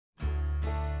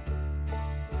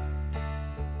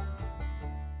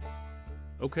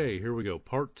Okay, here we go.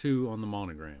 Part 2 on the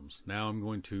monograms. Now I'm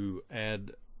going to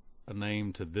add a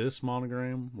name to this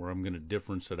monogram where I'm going to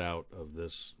difference it out of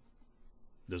this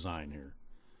design here.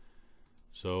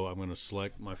 So I'm going to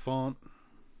select my font,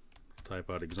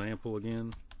 type out example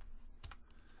again,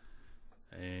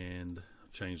 and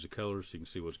change the color so you can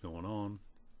see what's going on.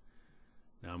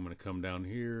 Now I'm going to come down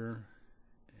here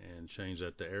and change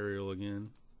that to Arial again.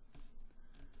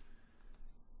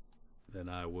 Then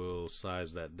I will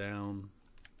size that down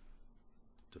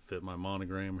to fit my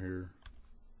monogram here.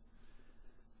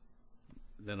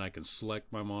 Then I can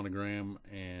select my monogram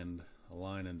and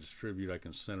align and distribute. I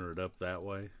can center it up that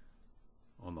way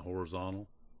on the horizontal,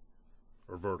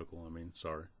 or vertical, I mean,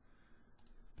 sorry.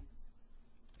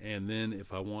 And then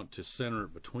if I want to center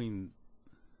it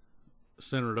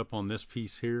up on this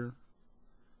piece here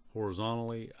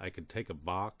horizontally, I could take a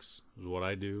box, is what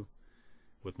I do,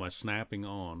 with my snapping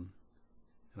on,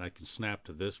 and I can snap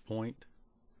to this point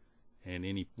and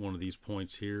any one of these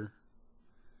points here,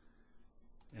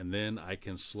 and then I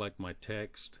can select my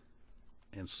text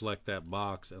and select that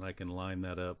box, and I can line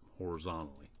that up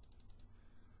horizontally.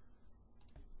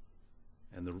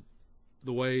 And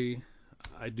the way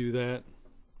I do that,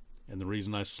 and the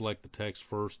reason I select the text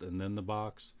first and then the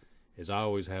box, is I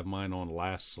always have mine on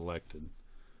last selected.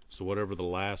 So whatever the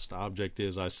last object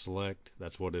is I select,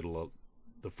 that's what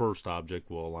the first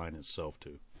object will align itself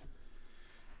to.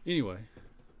 Anyway,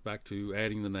 back to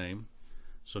adding the name.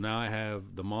 So now I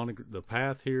have the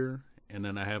path here, and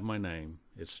then I have my name.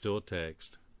 It's still a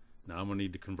text. Now I'm going to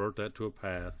need to convert that to a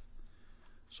path.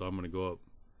 So I'm going to go up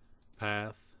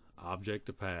path, object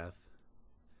to path.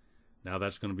 Now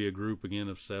that's going to be a group again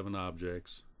of 7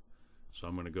 objects. So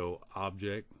I'm going to go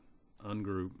object,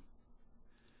 ungroup.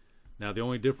 Now the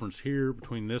only difference here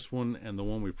between this one and the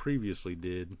one we previously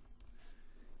did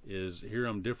is here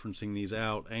I'm differencing these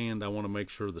out, and I want to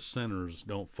make sure the centers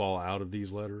don't fall out of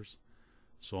these letters.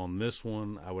 So on this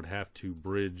one I would have to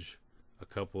bridge a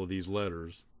couple of these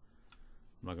letters.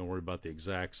 I'm not going to worry about the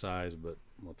exact size, but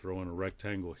I'm going to throw in a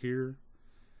rectangle here,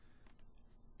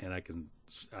 and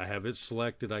I have it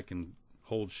selected. I can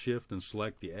hold shift and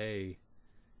select the A,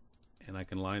 and I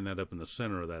can line that up in the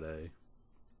center of that A.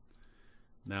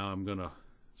 Now I'm going to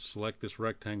select this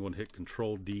rectangle and hit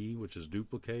Control D, which is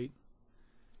duplicate,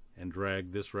 and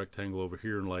drag this rectangle over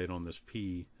here and lay it on this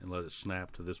P and let it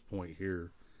snap to this point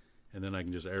here, and then I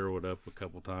can just arrow it up a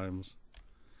couple times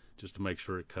just to make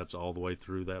sure it cuts all the way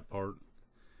through that part.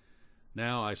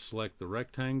 Now I select the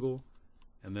rectangle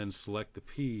and then select the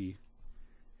P,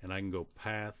 and I can go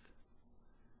path,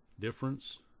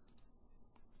 difference.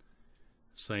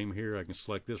 Same here, I can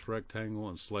select this rectangle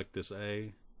and select this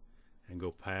A and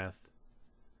go path,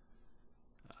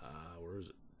 where is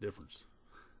it, difference.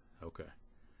 Okay,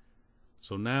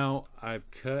 so now I've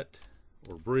cut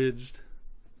or bridged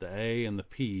the A and the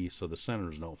P so the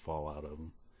centers don't fall out of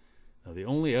them. Now the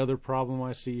only other problem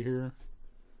I see here,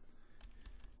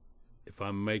 if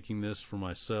I'm making this for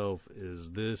myself,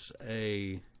 is this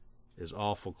A is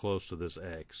awful close to this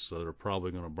X, so they're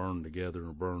probably going to burn together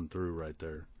or burn through right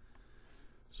there.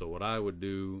 So what I would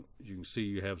do, you can see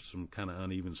you have some kind of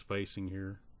uneven spacing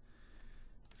here.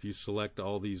 If you select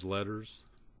all these letters,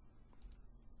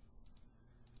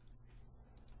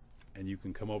 and you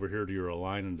can come over here to your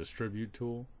align and distribute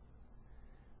tool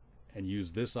and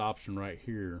use this option right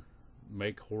here,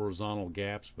 make horizontal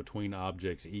gaps between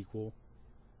objects equal.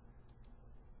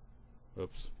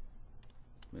 Oops,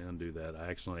 let me undo that.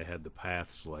 I accidentally had the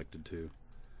path selected too.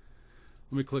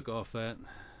 Let me click off that.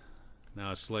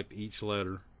 Now I select each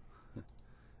letter,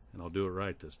 and I'll do it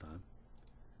right this time.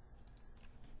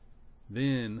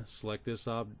 Then select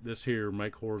this here,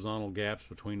 make horizontal gaps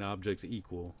between objects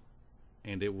equal,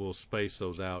 and it will space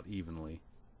those out evenly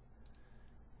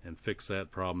and fix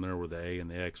that problem there where the A and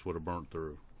the X would have burnt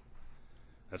through.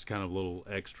 That's kind of a little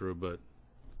extra, but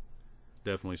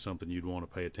definitely something you'd want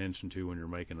to pay attention to when you're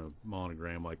making a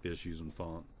monogram like this using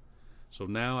font. So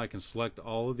now I can select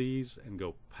all of these and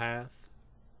go path,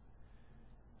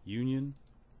 union,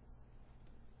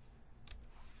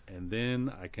 and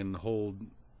then I can hold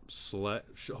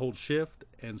shift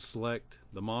and select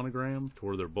the monogram to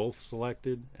where they're both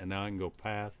selected, and now I can go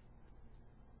path,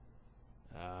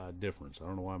 difference. I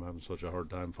don't know why I'm having such a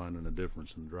hard time finding a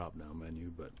difference in the drop down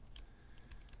menu, but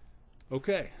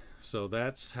okay, so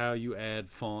that's how you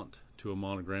add font to a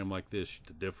monogram like this,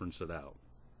 to difference it out.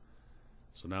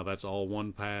 So now that's all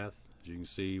one path. As you can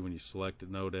see, when you select the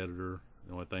node editor,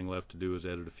 the only thing left to do is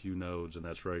edit a few nodes, and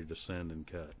that's ready to send and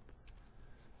cut.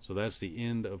 So that's the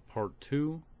end of part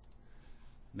 2.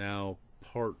 Now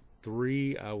part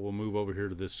 3, I will move over here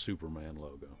to this Superman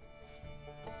logo.